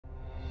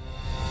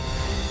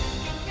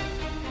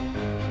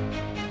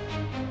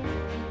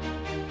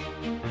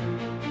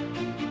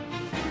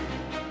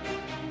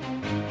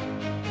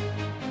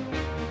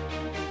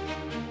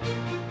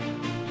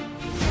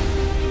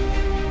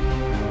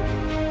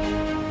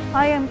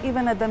I am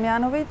Ivana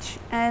Damjanovic,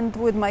 and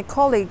with my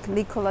colleague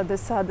Nicola de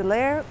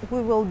Sadelaire, we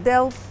will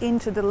delve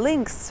into the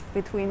links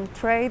between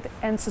trade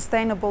and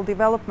sustainable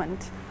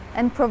development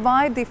and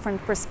provide different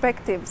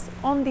perspectives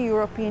on the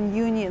European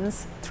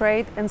Union's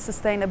trade and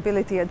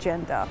sustainability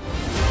agenda.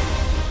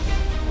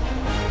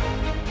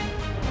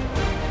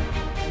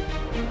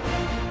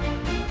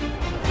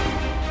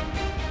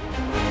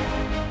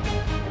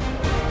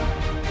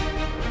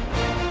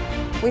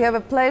 We have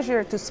a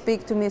pleasure to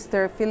speak to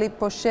Mr. Philippe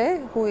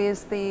Pochet, who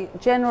is the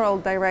General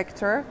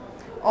Director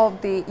of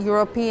the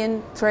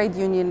European Trade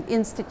Union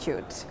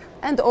Institute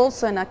and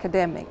also an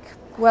academic.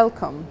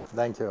 Welcome.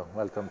 Thank you.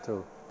 Welcome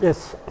too.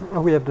 Yes,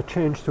 we have the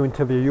chance to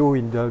interview you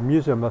in the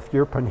Museum of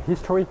European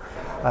History.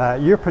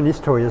 European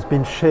history has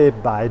been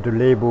shaped by the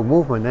labour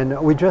movement,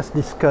 and we just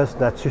discussed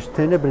that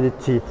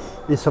sustainability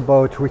is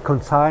about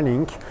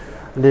reconciling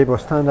labour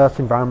standards,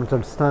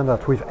 environmental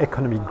standards with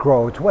economic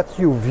growth. What's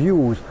your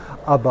views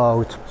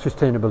about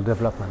sustainable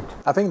development?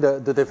 I think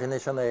the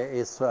definition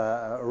is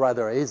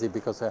rather easy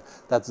because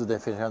that's the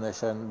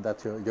definition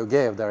that you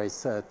gave. There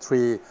is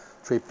three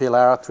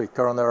pillars, three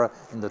corners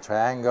in the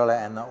triangle,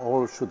 and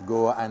all should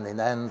go hand in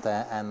hand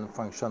and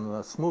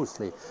function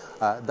smoothly.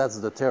 That's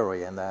the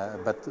theory,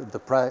 but the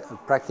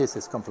practice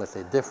is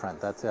completely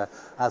different. That,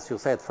 as you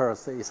said,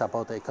 first is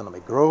about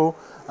economic growth,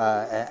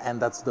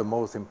 and that's the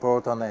most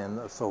important.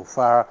 And so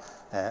far,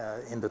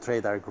 in the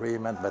trade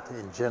agreement, but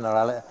in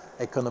general,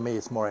 economy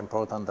is more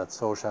important than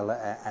social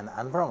and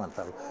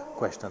environmental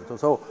question too.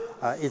 So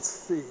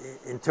it's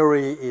in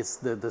theory is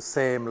the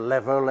same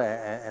level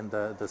and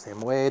the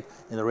same weight.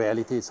 In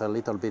reality, it's a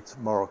little bit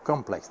more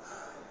complex.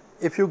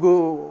 If you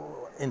go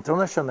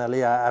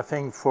internationally, I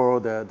think for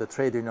the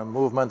trade union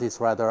movement,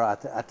 it's rather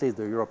at least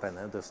the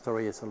European. The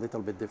story is a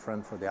little bit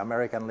different for the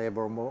American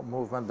labor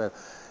movement, but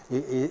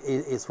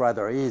it's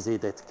rather easy.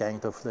 That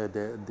kind of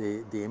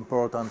the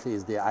important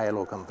is the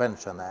ILO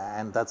convention,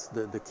 and that's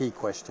the key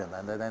question.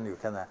 And then you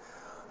can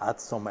add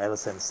some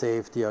health and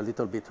safety, a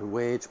little bit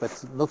wage,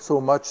 but not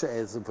so much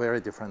as very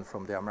different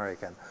from the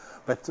American.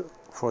 But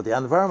for the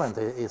environment,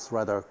 it's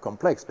rather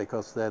complex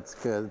because that's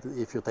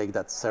if you take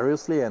that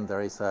seriously, and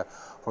there is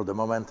for the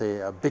moment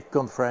a big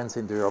conference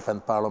in the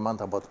European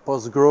Parliament about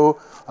post-growth.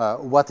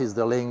 What is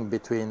the link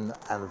between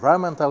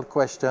environmental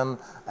question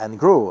and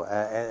growth?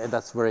 And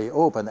that's very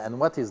open. And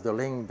what is the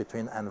link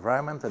between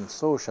environment and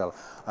social?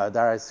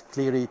 There is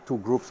clearly two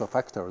groups of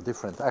actors,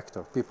 different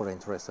actors. People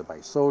interested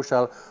by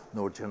social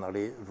know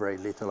generally very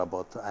little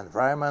about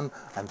environment,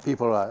 and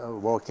people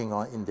working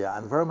in the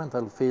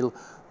environmental field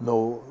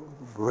know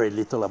very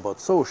little about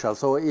social.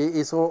 So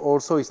it's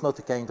not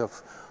a kind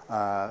of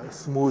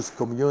smooth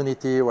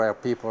community where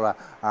people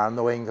are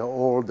knowing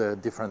all the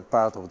different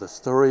parts of the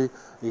story.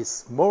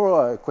 It's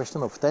more a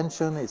question of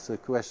tension, it's a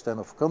question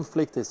of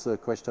conflict, it's a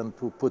question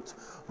to put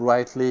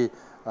rightly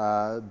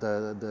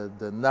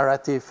the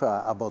narrative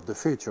about the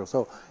future.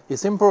 So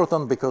it's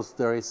important because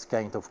there is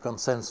kind of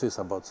consensus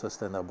about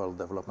sustainable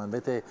development,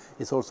 but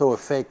it's also a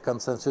fake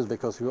consensus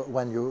because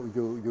when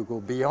you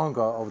go beyond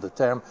of the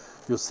term,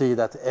 you see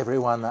that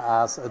everyone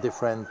has a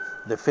different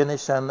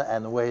definition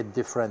and weigh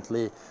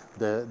differently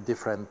the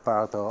different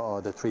part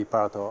or the three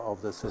parts of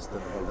the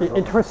sustainable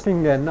development.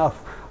 Interestingly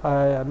enough,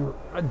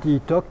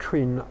 the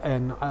doctrine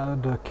and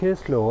the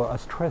case law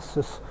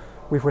stresses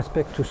with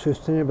respect to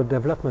sustainable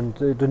development,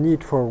 the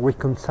need for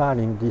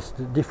reconciling these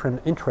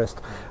different interests.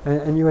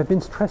 And you have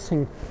been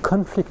stressing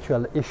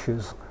conflictual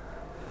issues.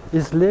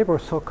 Is labor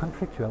so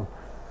conflictual?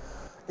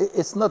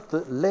 It's not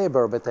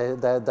labor, but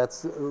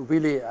that's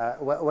really,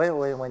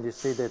 when you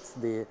see that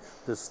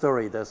the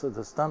story,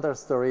 the standard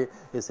story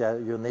is that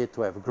you need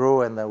to have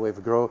growth, and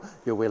with growth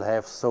you will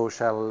have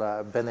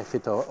social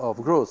benefit of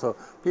growth. So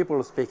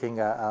people speaking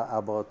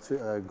about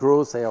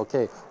growth say,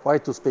 okay, why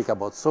to speak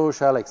about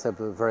social except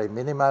very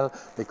minimal,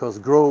 because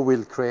growth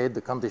will create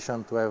the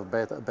condition to have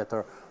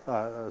better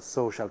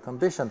social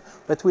condition.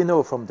 But we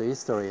know from the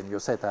history, and you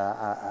said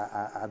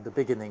at the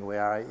beginning, we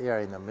are here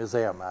in a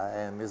museum,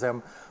 and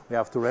museum we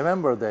have to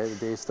remember the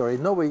history.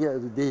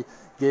 Nobody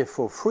gave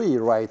for free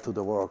right to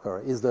the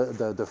worker. Is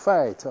the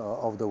fight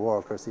of the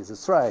workers, is a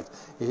strike,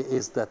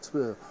 is that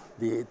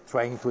the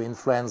trying to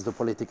influence the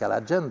political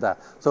agenda.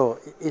 So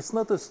it's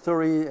not a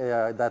story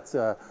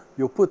that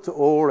you put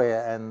all,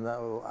 and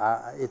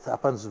it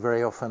happens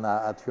very often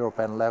at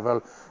European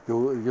level.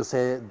 You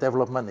say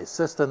development is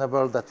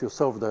sustainable, that you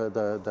solve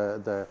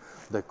the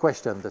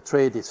question, the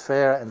trade is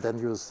fair, and then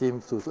you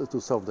seem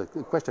to solve the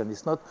question.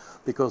 It's not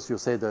because you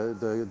say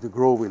the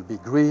growth will be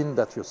green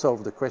that you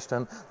solve the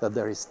question, that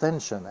there is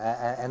tension.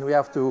 And we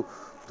have to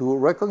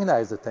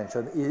recognize the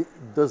tension. It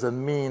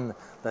doesn't mean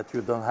that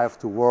you don't have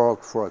to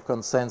work for a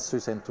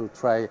consensus and to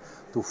try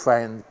to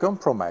find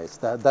compromise.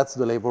 That's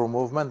the labor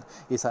movement.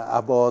 It's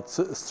about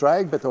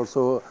strike, but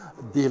also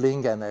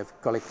dealing and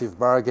have collective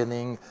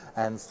bargaining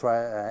and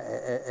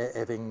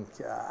having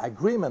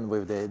agreement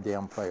with the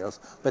employers.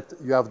 But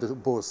you have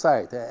both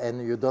sides,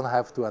 and you don't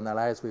have to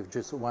analyze with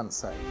just one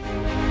side.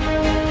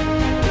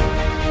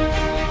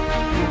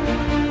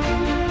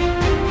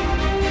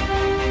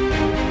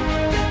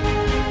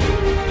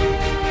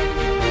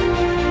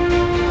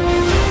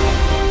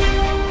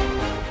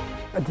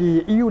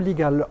 The EU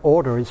legal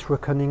order is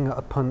reckoning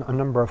upon a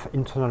number of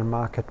internal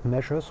market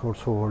measures,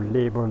 also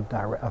labour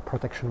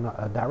protection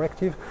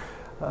directive.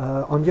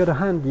 On the other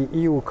hand, the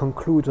EU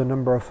concludes a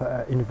number of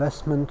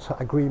investment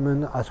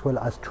agreements as well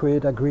as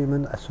trade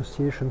agreements,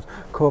 associations,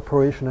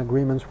 cooperation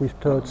agreements with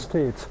third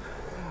states.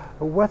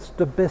 What's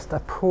the best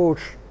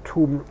approach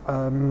to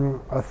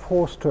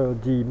foster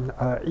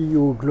the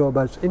EU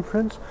global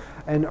influence?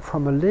 And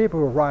from a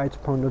labour rights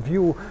point of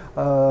view,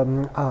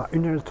 are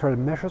unilateral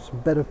measures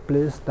better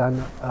placed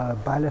than a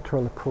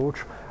bilateral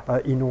approach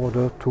in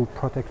order to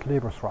protect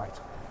labour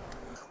rights?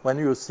 When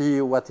you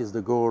see what is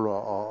the goal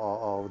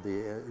of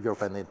the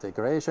European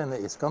integration,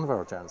 is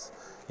convergence,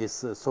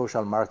 is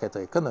social market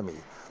economy.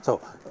 So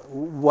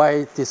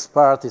why this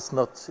part is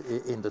not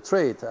in the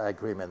trade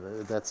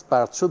agreement, that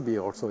part should be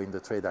also in the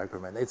trade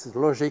agreement. It's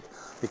logic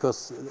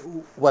because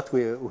what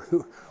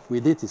we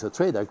did is a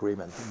trade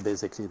agreement,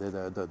 basically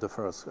the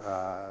first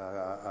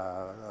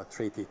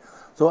treaty.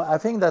 So I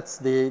think that's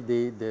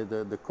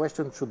the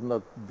question should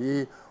not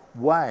be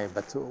why,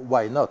 but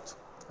why not?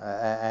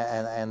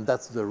 And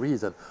that's the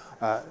reason.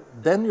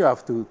 Then you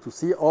have to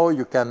see how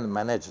you can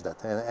manage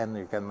that, and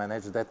you can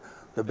manage that.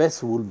 The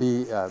best will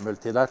be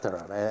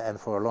multilateral, and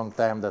for a long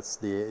time that's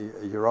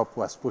Europe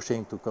was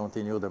pushing to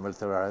continue the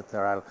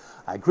multilateral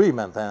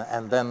agreement,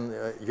 and then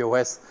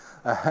US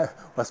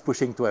was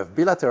pushing to have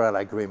bilateral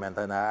agreement.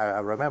 And I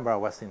remember I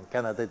was in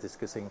Canada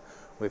discussing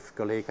with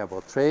colleagues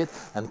about trade,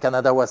 and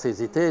Canada was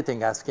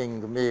hesitating,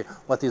 asking me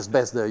what is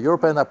best, the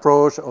European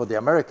approach or the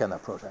American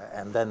approach.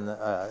 And then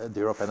the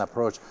European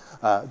approach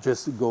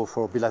just go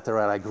for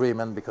bilateral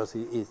agreement because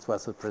it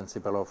was a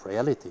principle of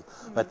reality.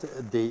 Mm-hmm. But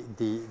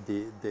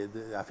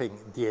I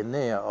think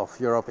DNA of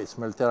Europe is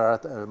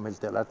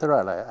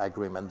multilateral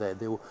agreement. They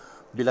do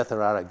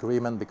bilateral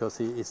agreement because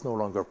it's no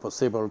longer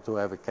possible to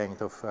have a kind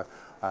of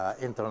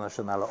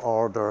international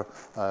order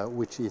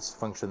which is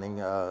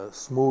functioning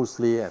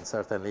smoothly, and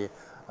certainly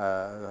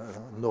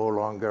no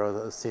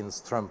longer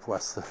since Trump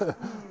was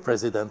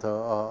president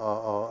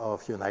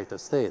of United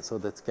States. So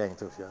that's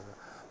kind of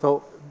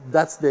so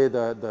that's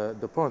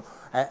the point.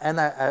 And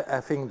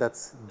I think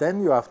that's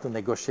then you have to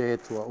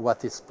negotiate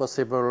what is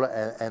possible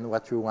and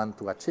what you want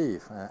to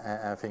achieve.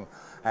 I think,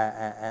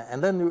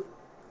 and then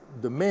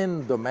the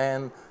main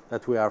domain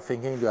that we are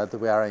thinking that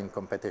we are in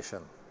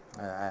competition.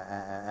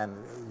 And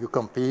you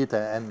compete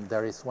and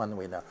there is one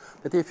winner.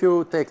 But if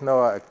you take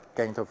now a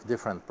kind of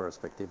different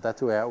perspective, that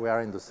we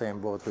are in the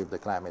same boat with the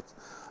climate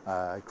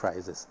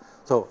crisis.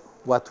 So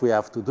what we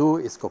have to do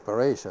is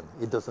cooperation.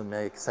 It doesn't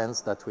make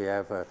sense that we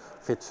have a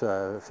Fit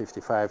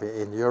 55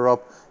 in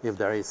Europe if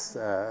there is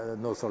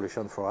no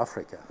solution for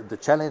Africa. The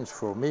challenge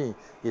for me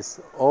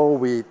is how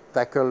we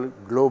tackle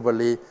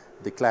globally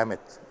the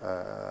climate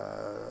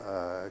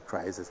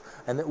crisis.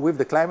 And with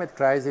the climate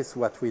crisis,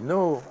 what we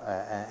know,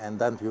 and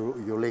then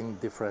you link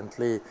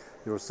differently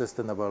your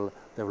sustainable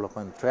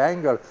development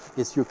triangle,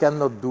 is you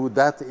cannot do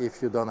that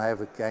if you don't have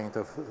a kind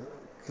of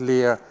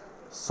clear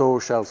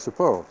social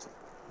support,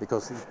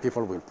 because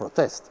people will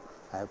protest.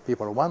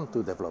 People want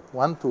to develop,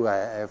 want to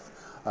have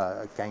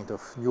kind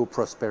of new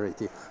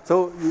prosperity.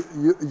 So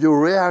you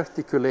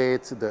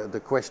re-articulate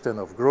the question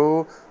of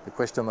growth, the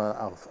question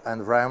of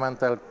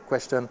environmental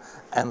question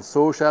and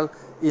social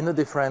in a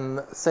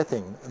different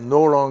setting,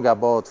 no longer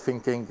about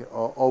thinking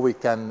how we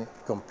can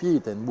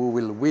compete and who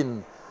will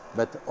win,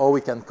 but how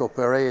we can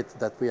cooperate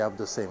that we have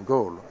the same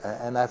goal.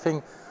 And I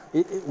think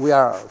we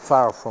are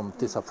far from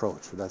this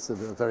approach, that's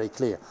very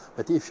clear.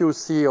 But if you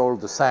see all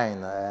the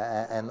signs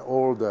and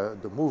all the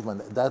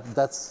movement,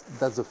 that's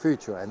the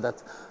future. And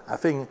that, I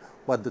think,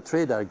 what the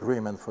trade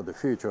agreement for the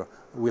future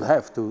will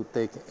have to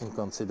take in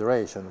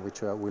consideration,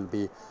 which will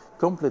be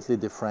completely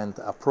different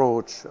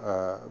approach,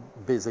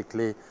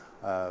 basically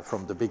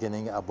from the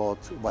beginning about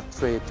what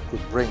trade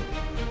could bring.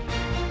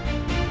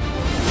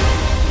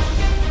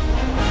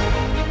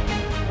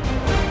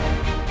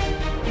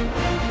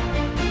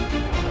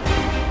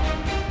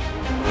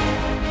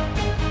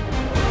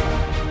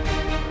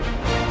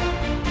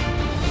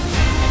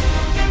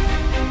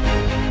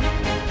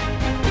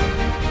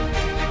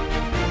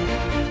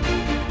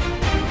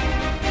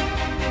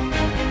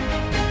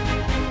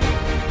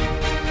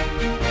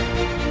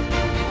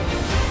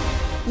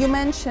 You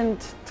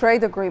mentioned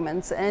trade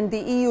agreements, and the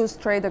EU's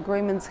trade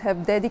agreements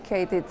have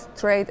dedicated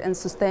trade and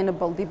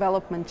sustainable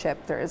development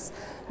chapters.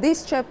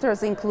 These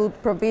chapters include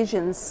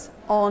provisions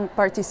on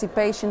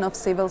participation of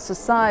civil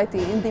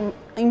society in the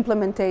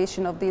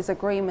implementation of these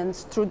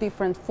agreements through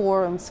different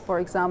forums, for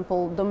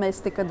example,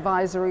 domestic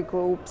advisory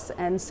groups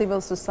and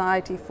civil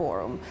society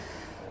forum.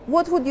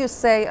 What would you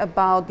say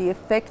about the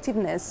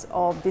effectiveness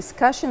of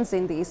discussions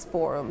in these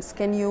forums?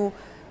 Can you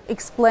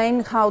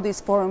explain how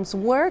these forums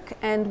work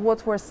and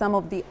what were some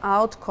of the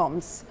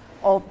outcomes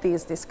of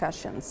these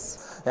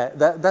discussions? Yeah,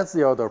 that's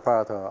the other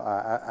part,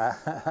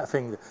 I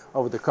think,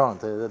 of the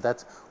content,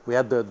 that we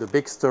had the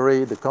big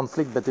story, the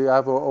conflict, but you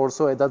have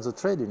also, that's the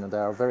trade union, they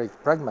are very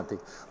pragmatic.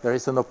 There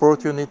is an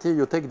opportunity,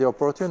 you take the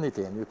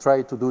opportunity and you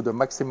try to do the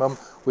maximum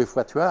with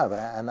what you have.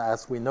 And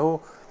as we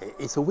know,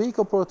 it's a weak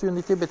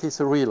opportunity, but it's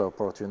a real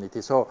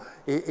opportunity. So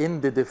in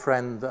the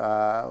different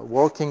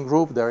working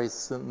group, there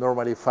is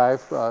normally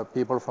 5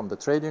 people from the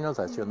trade unions.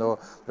 As you know,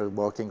 the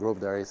working group,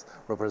 there is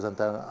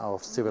representatives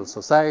of civil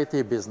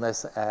society,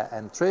 business,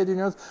 and trade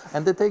unions.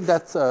 And they take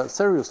that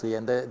seriously,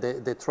 and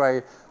they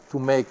try to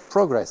make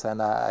progress.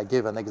 And I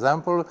give an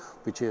example,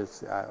 which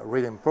is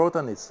really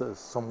important. It's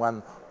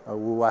someone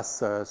who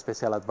was a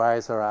special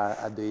advisor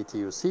at the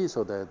ETUC,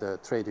 so the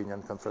Trade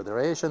Union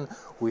Confederation,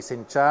 who is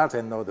in charge,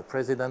 and now the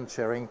president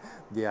sharing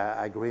the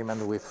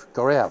agreement with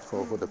Korea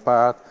for the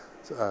part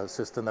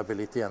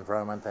sustainability,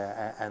 environment,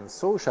 and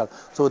social.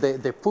 So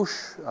they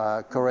push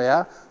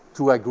Korea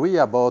to agree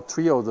about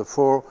 3 of the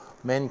 4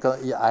 main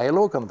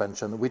ILO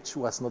convention, which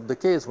was not the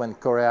case when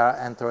Korea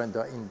entered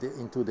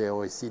into the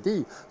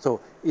OECD. So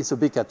it's a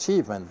big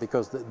achievement,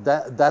 because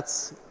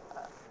that's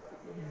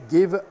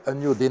give a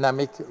new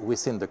dynamic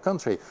within the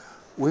country.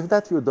 With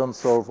that, you don't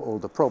solve all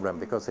the problem,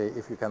 because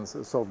if you can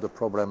solve the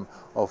problem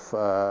of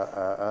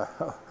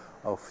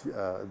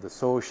the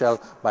social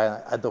by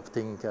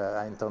adopting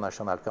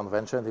international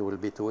convention, it will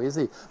be too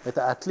easy. But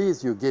at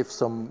least you give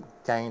some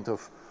kind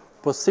of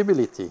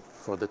possibility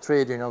for the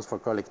trade unions, for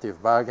collective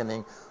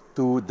bargaining,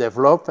 to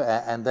develop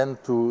and then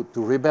to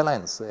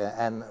rebalance.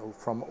 And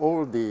from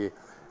all the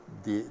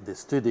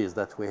studies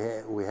that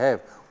we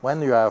have,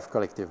 when you have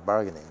collective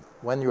bargaining,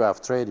 when you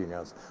have trade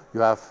unions,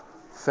 you have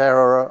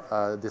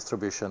fairer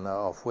distribution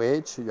of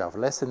wage, you have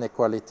less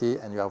inequality,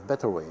 and you have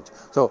better wage.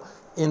 So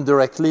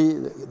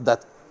indirectly,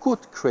 that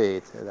could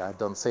create, I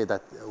don't say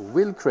that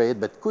will create,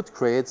 but could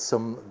create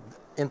some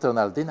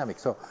internal dynamic.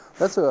 So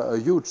that's a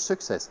huge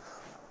success.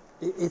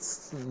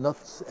 It's not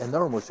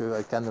enormous.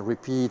 I can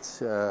repeat,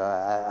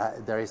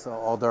 there is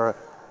other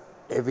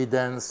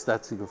evidence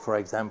that, for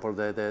example,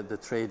 the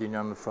trade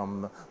union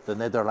from the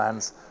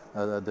Netherlands,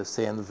 the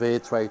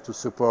CNV, tried to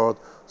support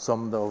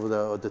some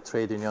of the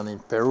trade union in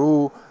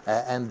Peru,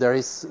 and there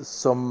is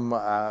some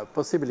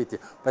possibility.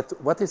 But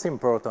what is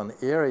important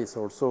here is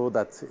also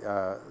that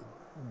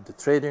the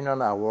trade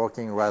union are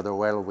working rather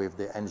well with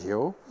the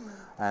NGO,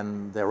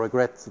 and they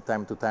regret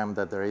time to time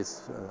that there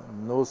is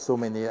no so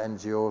many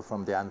NGO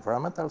from the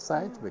environmental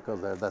side,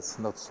 because that's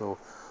not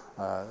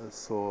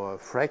so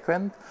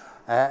frequent.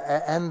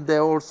 And they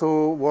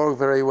also work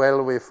very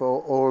well with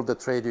all the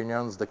trade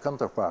unions, the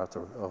counterpart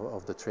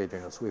of the trade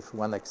unions, with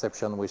one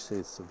exception, which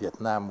is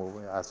Vietnam, who,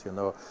 as you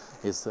know,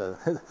 is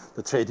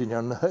the trade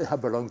union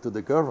belong to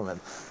the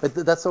government. But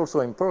that's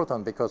also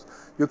important, because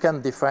you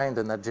can define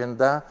an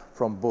agenda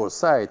from both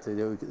sides.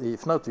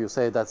 If not, you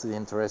say that's the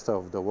interest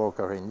of the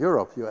worker in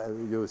Europe.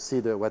 You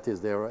see what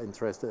is their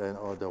interest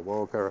or the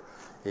worker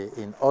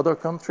in other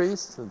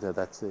countries,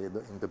 that's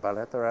in the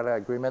bilateral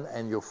agreement,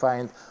 and you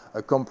find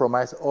a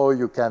compromise, or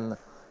you can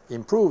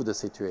improve the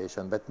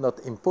situation, but not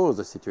impose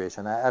the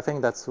situation. I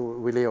think that's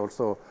really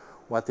also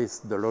what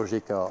is the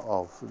logic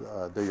of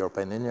the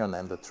European Union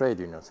and the trade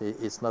unions.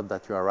 It's not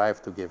that you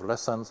arrive to give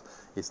lessons,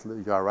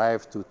 you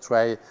arrive to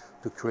try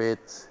to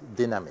create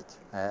dynamic,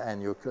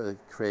 and you're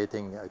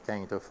creating a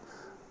kind of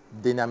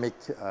dynamic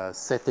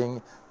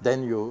setting,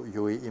 then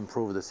you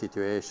improve the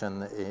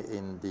situation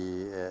in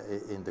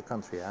the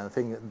country. And I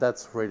think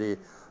that's really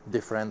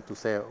different to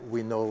say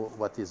we know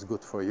what is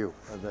good for you.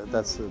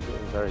 That's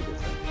very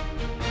different.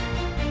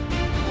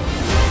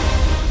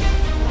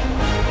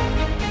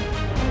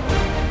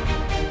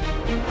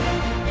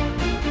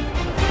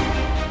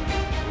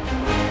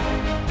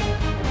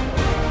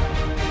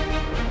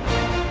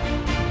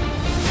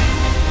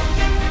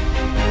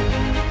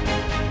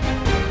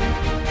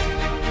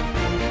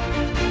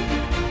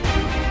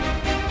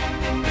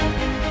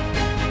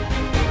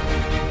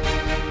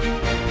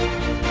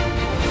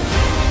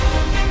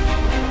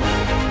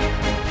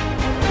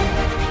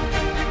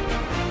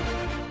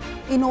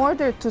 In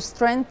order to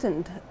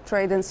strengthen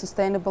trade and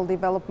sustainable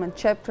development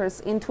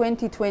chapters, in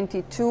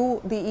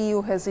 2022 the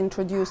EU has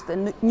introduced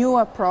a new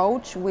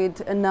approach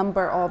with a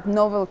number of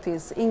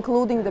novelties,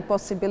 including the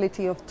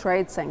possibility of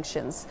trade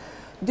sanctions.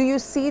 Do you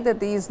see that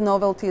these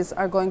novelties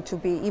are going to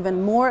be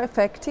even more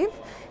effective?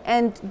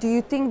 And do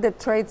you think that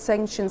trade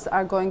sanctions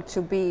are going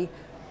to be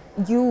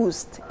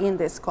used in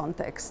this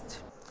context?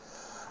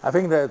 I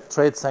think that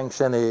trade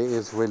sanction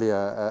is really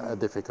a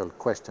difficult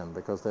question,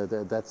 because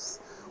that's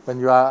when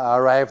you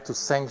arrive to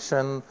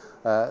sanction,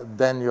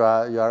 then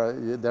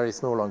there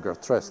is no longer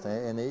trust.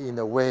 And in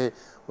a way,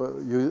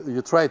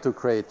 you try to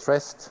create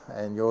trust,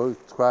 and you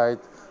try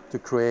to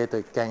create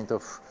a kind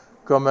of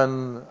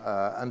common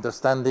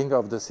understanding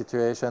of the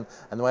situation.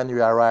 And when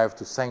you arrive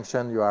to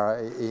sanction, you are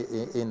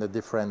in a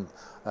different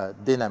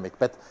dynamic.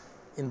 But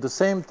in the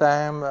same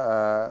time,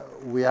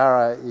 we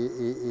are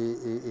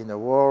in a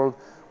world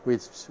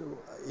which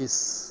is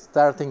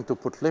starting to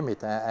put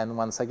limit. And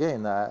once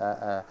again,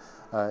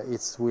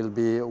 it will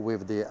be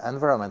with the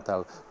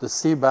environmental. The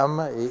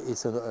CBAM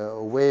is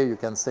a way you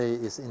can say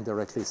is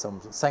indirectly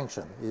some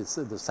sanction. It's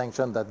the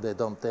sanction that they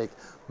don't take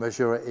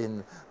measure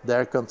in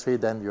their country,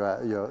 then you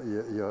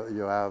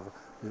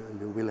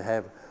will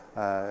have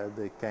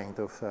the kind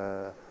of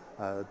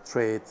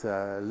trade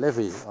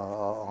levy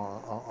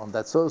on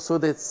that. So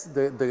that's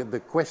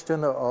the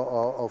question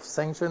of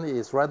sanction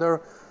is rather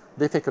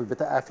difficult,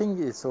 but I think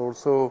it's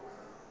also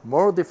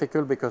more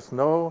difficult because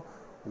now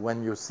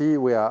when you see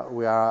we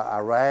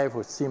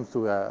seem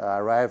to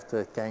arrive at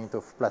a kind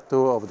of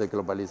plateau of the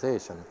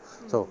globalization.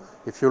 So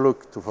if you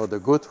look for the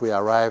good, we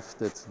arrived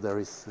that there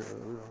is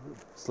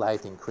a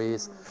slight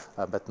increase,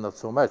 but not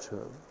so much,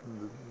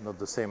 not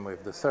the same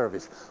with the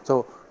service.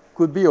 So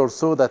could be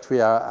also that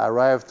we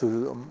arrive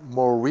to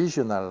more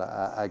regional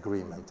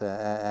agreement,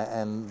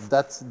 and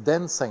that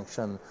then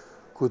sanction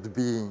could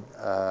be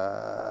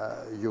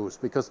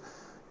used, because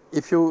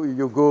if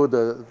you go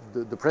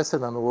the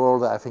precedent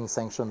world, I think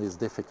sanction is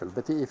difficult.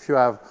 But if you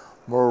have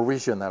more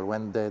regional,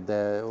 when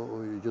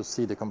you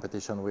see the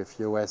competition with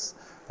US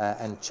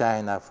and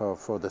China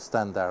for the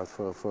standard,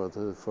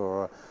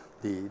 for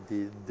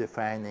the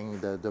defining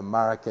the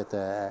market,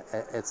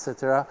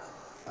 etc.,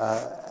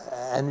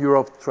 and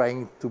Europe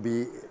trying to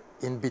be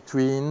in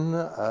between,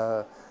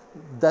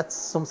 that's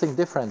something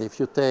different. If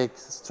you take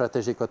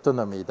strategic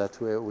autonomy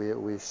that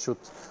we should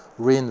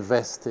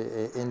reinvest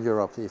in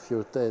Europe, if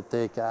you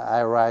take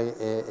IRI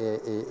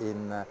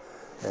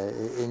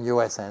in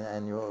US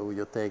and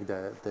you take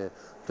the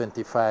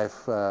 25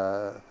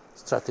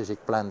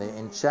 strategic plan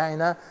in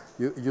China,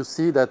 you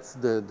see that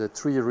the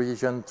three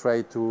regions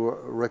try to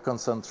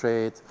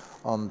reconcentrate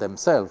on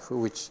themselves,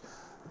 which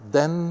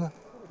then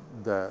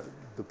the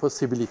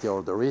possibility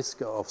or the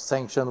risk of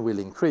sanction will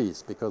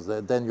increase, because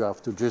then you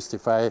have to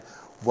justify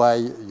why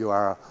you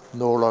are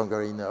no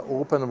longer in an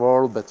open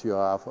world, but you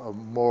have a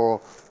more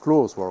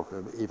closed world,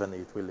 even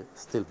it will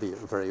still be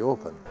very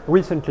open.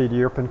 Recently, the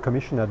European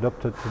Commission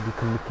adopted the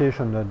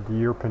communication of the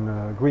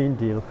European Green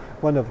Deal.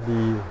 One of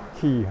the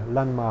key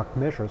landmark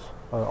measures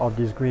of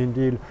this Green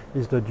Deal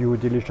is the due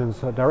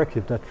diligence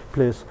directive that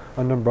places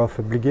a number of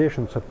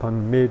obligations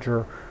upon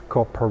major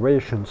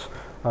corporations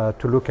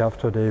to look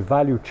after their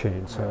value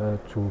chains,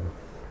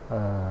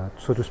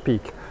 so to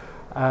speak.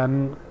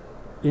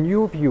 In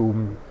your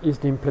view, is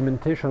the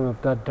implementation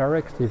of that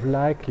directive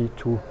likely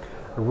to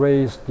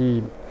raise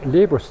the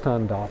labor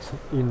standards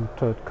in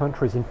third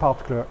countries, in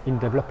particular in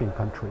developing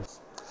countries?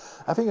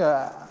 I think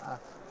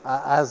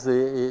as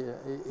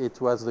it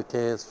was the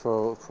case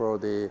for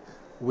the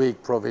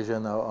weak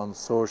provision on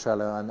social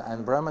and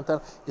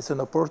environmental, it's an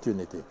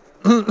opportunity.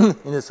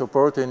 It's an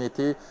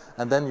opportunity,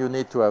 and then you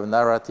need to have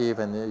narrative,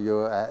 and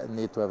you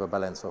need to have a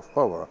balance of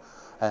power.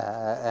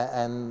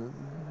 And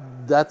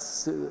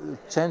that's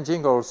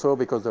changing also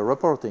because the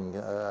reporting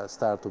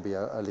start to be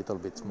a little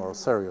bit more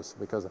serious,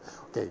 because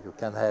okay, you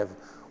can have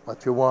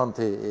what you want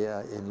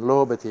in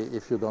law, but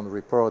if you don't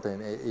report,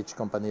 and each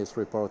company is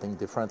reporting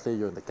differently,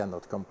 you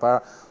cannot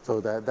compare.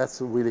 So that's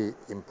really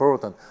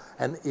important,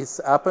 and it's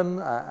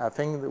happened, I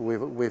think,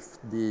 with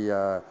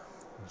the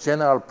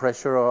general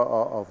pressure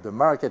of the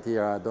market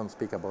here. I don't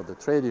speak about the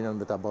trade union,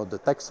 but about the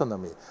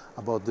taxonomy,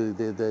 about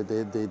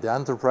the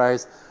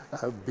enterprise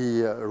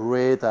be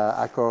rate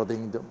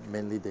according to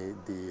mainly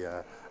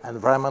the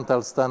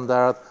environmental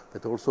standard,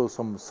 but also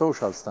some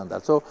social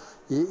standards. So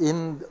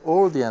in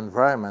all the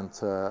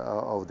environment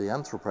of the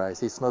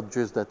enterprise, it's not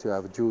just that you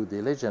have due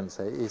diligence,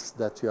 it's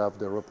that you have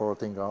the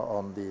reporting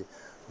on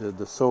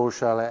the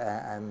social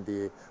and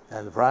the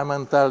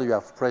environmental. You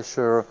have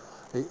pressure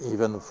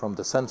even from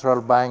the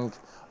central bank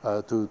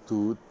to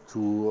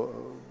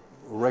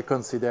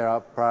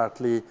reconsider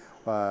partly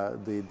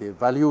the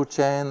value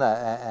chain,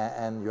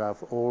 and you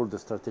have all the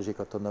strategic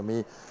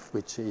autonomy,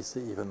 which is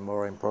even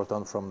more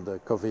important from the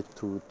COVID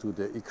to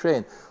the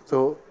Ukraine.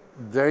 So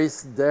there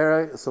is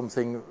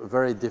something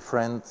very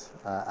different,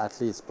 at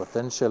least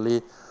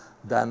potentially,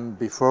 than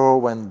before,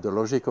 when the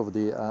logic of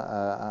the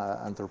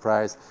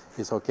enterprise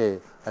is, okay,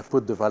 I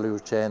put the value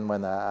chain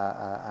when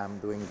I'm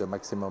doing the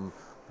maximum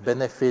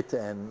benefit,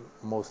 and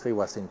mostly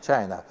was in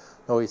China.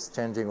 Now it's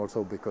changing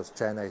also because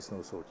China is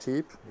not so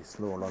cheap. It's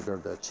no longer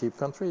the cheap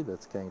country.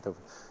 That's kind of,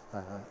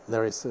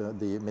 there is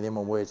the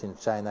minimum wage in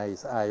China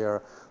is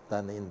higher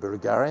than in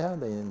Bulgaria,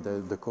 in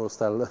the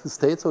coastal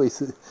states. So we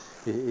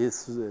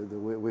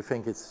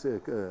think it's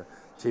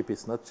cheap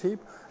is not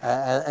cheap.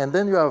 And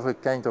then you have a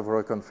kind of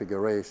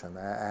reconfiguration.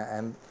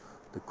 And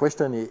the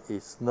question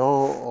is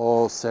now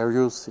how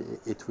serious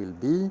it will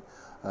be.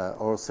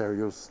 Or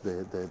serious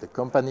the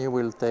company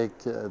will take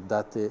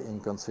that in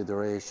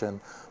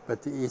consideration,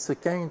 but it's a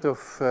kind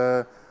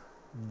of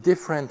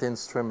different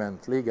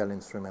instrument, legal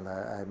instrument,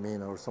 I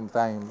mean, or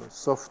sometimes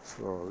soft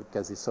or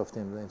quasi-soft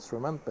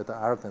instrument, but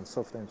hard and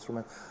soft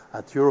instrument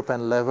at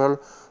European level.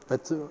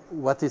 But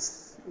what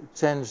is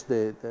changed,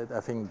 I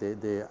think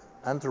the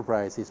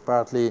enterprise is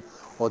partly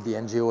how the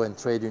NGO and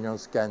trade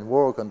unions can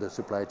work on the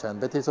supply chain,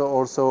 but it's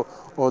also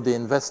how the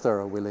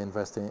investor will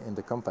invest in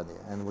the company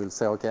and will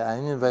say, okay, I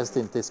invest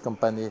in this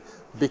company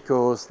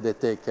because they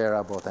take care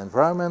about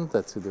environment,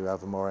 that we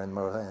have more and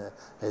more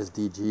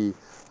SDG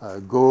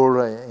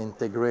goal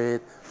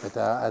integrate, but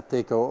I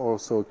take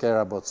also care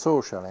about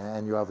social,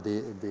 and you have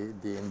the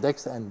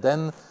index, and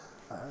then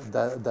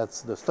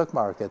that's the stock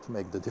market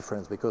make the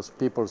difference, because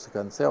people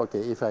can say, okay,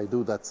 if I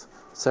do that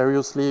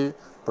seriously,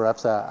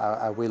 perhaps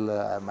I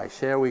will, my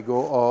share will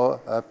go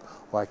up,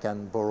 or I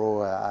can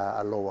borrow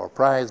a lower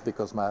price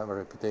because my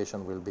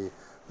reputation will be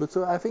good.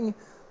 So I think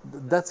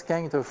that's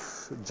kind of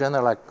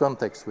general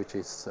context which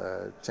is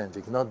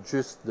changing, not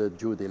just the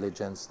due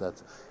diligence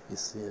that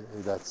is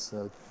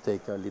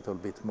take a little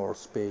bit more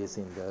space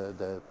in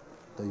the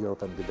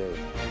European debate.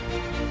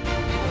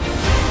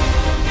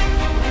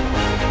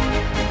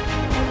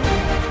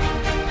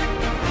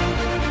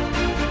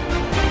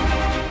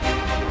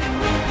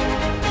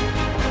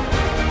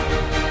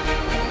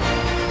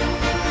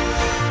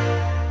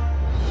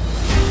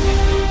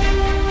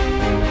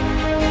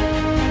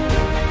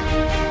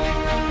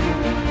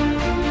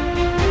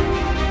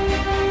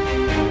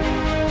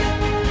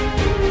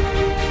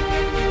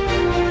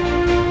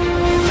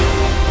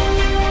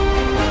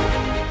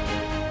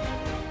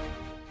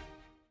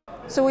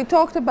 So we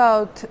talked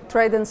about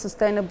trade and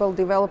sustainable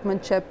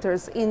development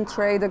chapters in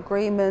trade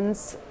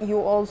agreements. You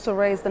also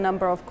raised a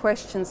number of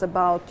questions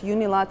about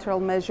unilateral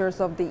measures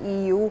of the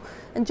EU.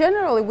 And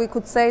generally, we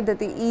could say that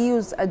the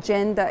EU's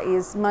agenda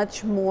is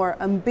much more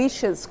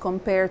ambitious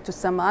compared to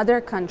some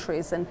other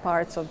countries and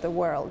parts of the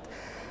world.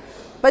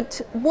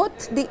 But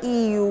what the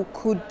EU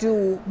could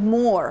do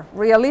more,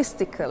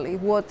 realistically,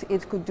 what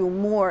it could do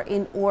more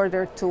in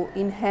order to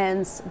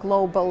enhance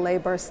global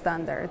labor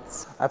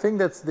standards? I think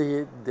that's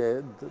the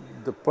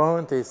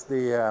point is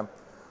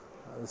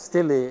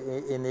still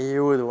in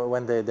EU,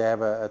 when they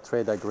have a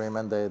trade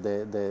agreement,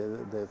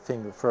 they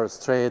think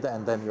first trade,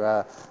 and then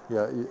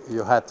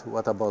you had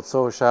what about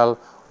social,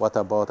 what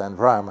about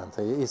environment.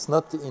 It's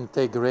not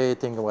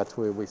integrating what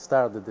we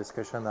started the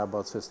discussion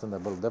about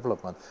sustainable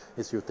development.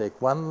 Is you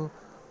take one,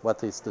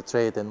 what is the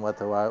trade and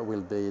what will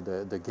be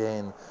the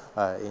gain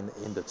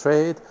in the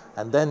trade,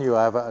 and then you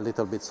have a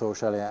little bit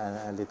social and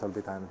a little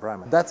bit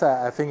environment. That's,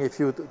 I think, if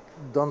you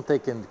don't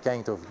take in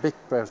kind of big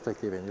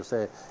perspective and you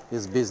say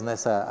it's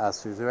business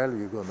as usual,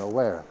 you go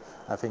nowhere.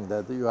 I think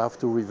that you have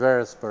to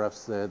reverse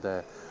perhaps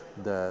the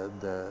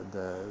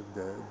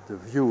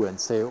view and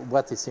say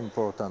what is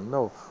important.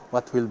 No,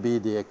 what will be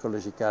the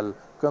ecological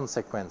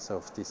consequence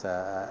of this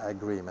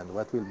agreement?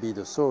 What will be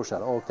the social?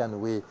 How can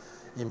we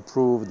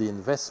improve the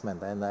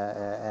investment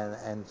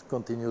and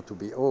continue to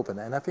be open?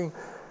 And I think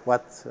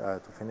what,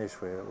 to finish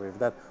with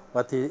that,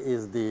 what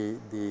is the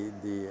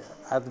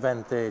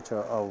advantage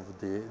of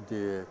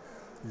the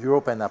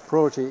European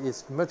approach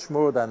is much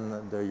more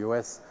than the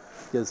US.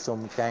 Is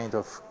some kind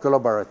of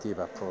collaborative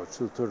approach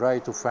to try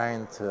to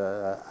find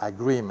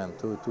agreement,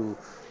 to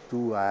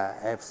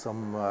have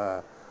some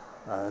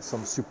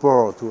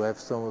support, to have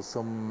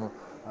some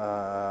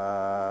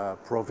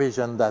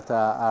provision that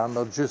are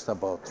not just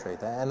about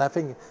trade. And I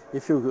think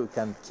if you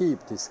can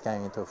keep this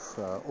kind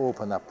of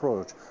open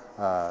approach,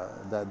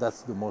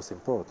 that's the most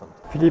important.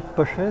 Philippe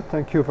Pochet,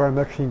 thank you very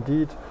much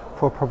indeed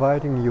for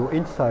providing your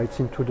insights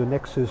into the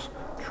nexus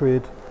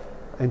trade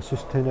and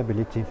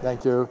sustainability.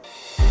 Thank you.